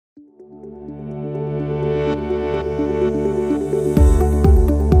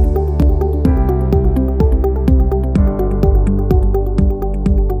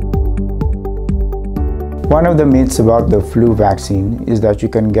One of the myths about the flu vaccine is that you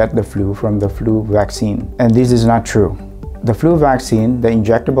can get the flu from the flu vaccine, and this is not true. The flu vaccine, the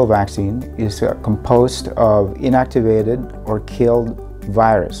injectable vaccine, is composed of inactivated or killed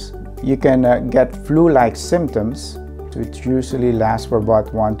virus. You can get flu-like symptoms, which usually last for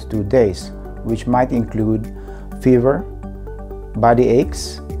about 1 to 2 days, which might include fever, body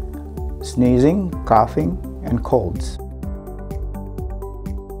aches, sneezing, coughing, and colds.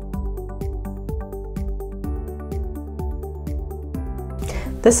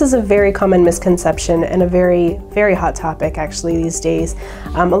 This is a very common misconception and a very, very hot topic actually these days.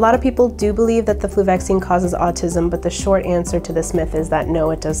 A lot of people do believe that the flu vaccine causes autism, but the short answer to this myth is that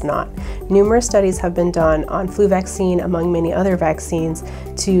no, it does not. Numerous studies have been done on flu vaccine among many other vaccines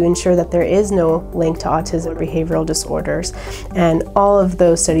to ensure that there is no link to autism or behavioral disorders. And all of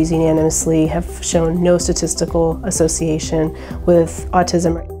those studies unanimously have shown no statistical association with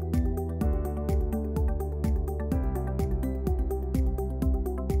autism.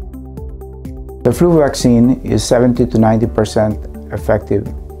 The flu vaccine is 70 to 90% effective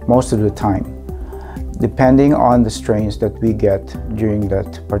most of the time, depending on the strains that we get during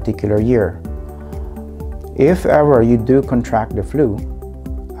that particular year. If ever you do contract the flu,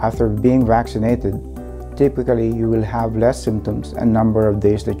 after being vaccinated, typically you will have less symptoms and number of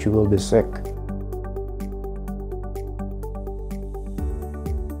days that you will be sick.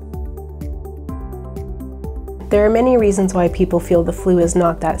 There are many reasons why people feel the flu is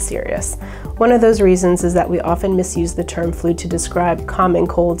not that serious. One of those reasons is that we often misuse the term flu to describe common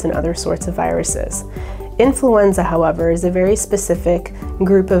colds and other sorts of viruses. Influenza, however, is a very specific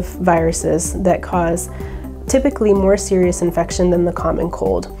group of viruses that cause typically more serious infection than the common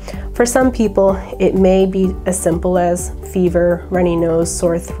cold. For some people, it may be as simple as fever, runny nose,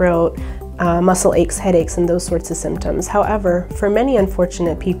 sore throat, muscle aches, headaches, and those sorts of symptoms. However, for many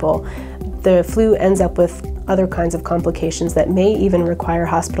unfortunate people, the flu ends up with other kinds of complications that may even require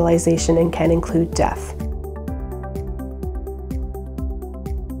hospitalization and can include death.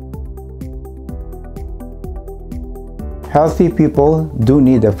 Healthy people do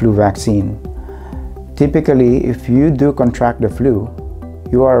need a flu vaccine. Typically, if you do contract the flu,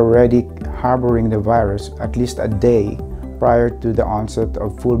 you are already harboring the virus at least a day prior to the onset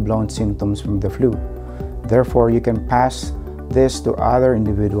of full-blown symptoms from the flu. Therefore, you can pass this to other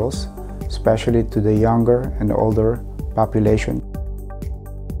individuals, especially to the younger and older population.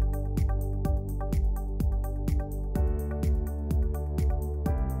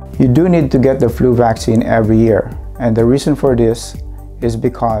 You do need to get the flu vaccine every year, and the reason for this is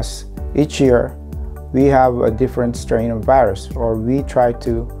because each year we have a different strain of virus, or we try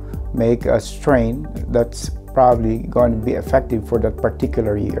to make a strain that's probably going to be effective for that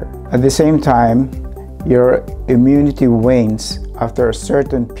particular year. At the same time, your immunity wanes after a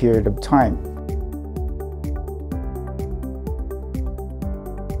certain period of time.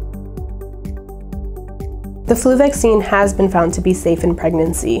 The flu vaccine has been found to be safe in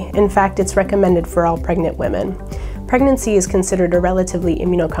pregnancy. In fact, it's recommended for all pregnant women. Pregnancy is considered a relatively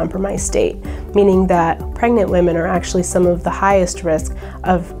immunocompromised state, meaning that pregnant women are actually some of the highest risk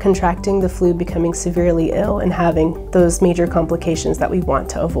of contracting the flu, becoming severely ill, and having those major complications that we want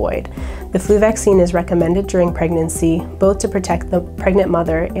to avoid. The flu vaccine is recommended during pregnancy, both to protect the pregnant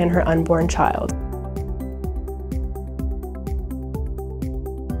mother and her unborn child.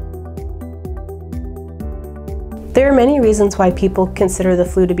 There are many reasons why people consider the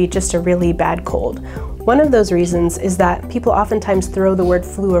flu to be just a really bad cold. One of those reasons is that people oftentimes throw the word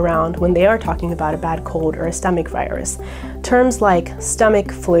flu around when they are talking about a bad cold or a stomach virus. Terms like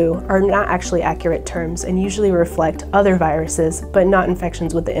stomach flu are not actually accurate terms and usually reflect other viruses, but not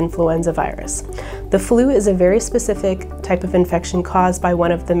infections with the influenza virus. The flu is a very specific type of infection caused by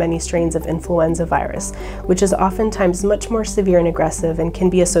one of the many strains of influenza virus, which is oftentimes much more severe and aggressive and can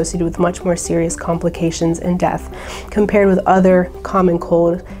be associated with much more serious complications and death compared with other common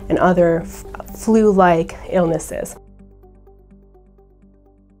cold and other flu-like illnesses.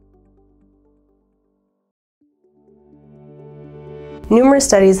 Numerous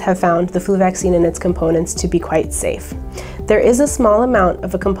studies have found the flu vaccine and its components to be quite safe. There is a small amount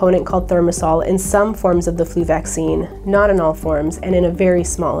of a component called thimerosal in some forms of the flu vaccine, not in all forms, and in a very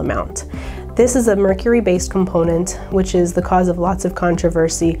small amount. This is a mercury-based component, which is the cause of lots of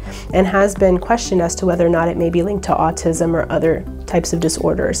controversy and has been questioned as to whether or not it may be linked to autism or other types of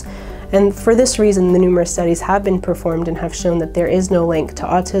disorders. And for this reason, the numerous studies have been performed and have shown that there is no link to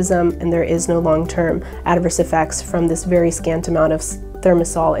autism and there is no long-term adverse effects from this very scant amount of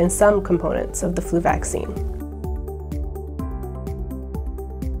thimerosal in some components of the flu vaccine.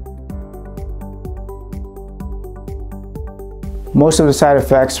 Most of the side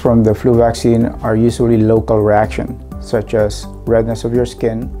effects from the flu vaccine are usually local reaction, such as redness of your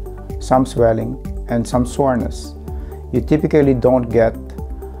skin, some swelling, and some soreness. You typically don't get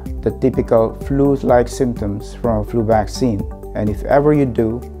the typical flu-like symptoms from a flu vaccine, and if ever you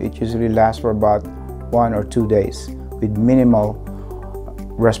do, it usually lasts for about 1 or 2 days with minimal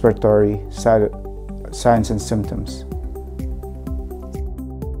respiratory signs and symptoms.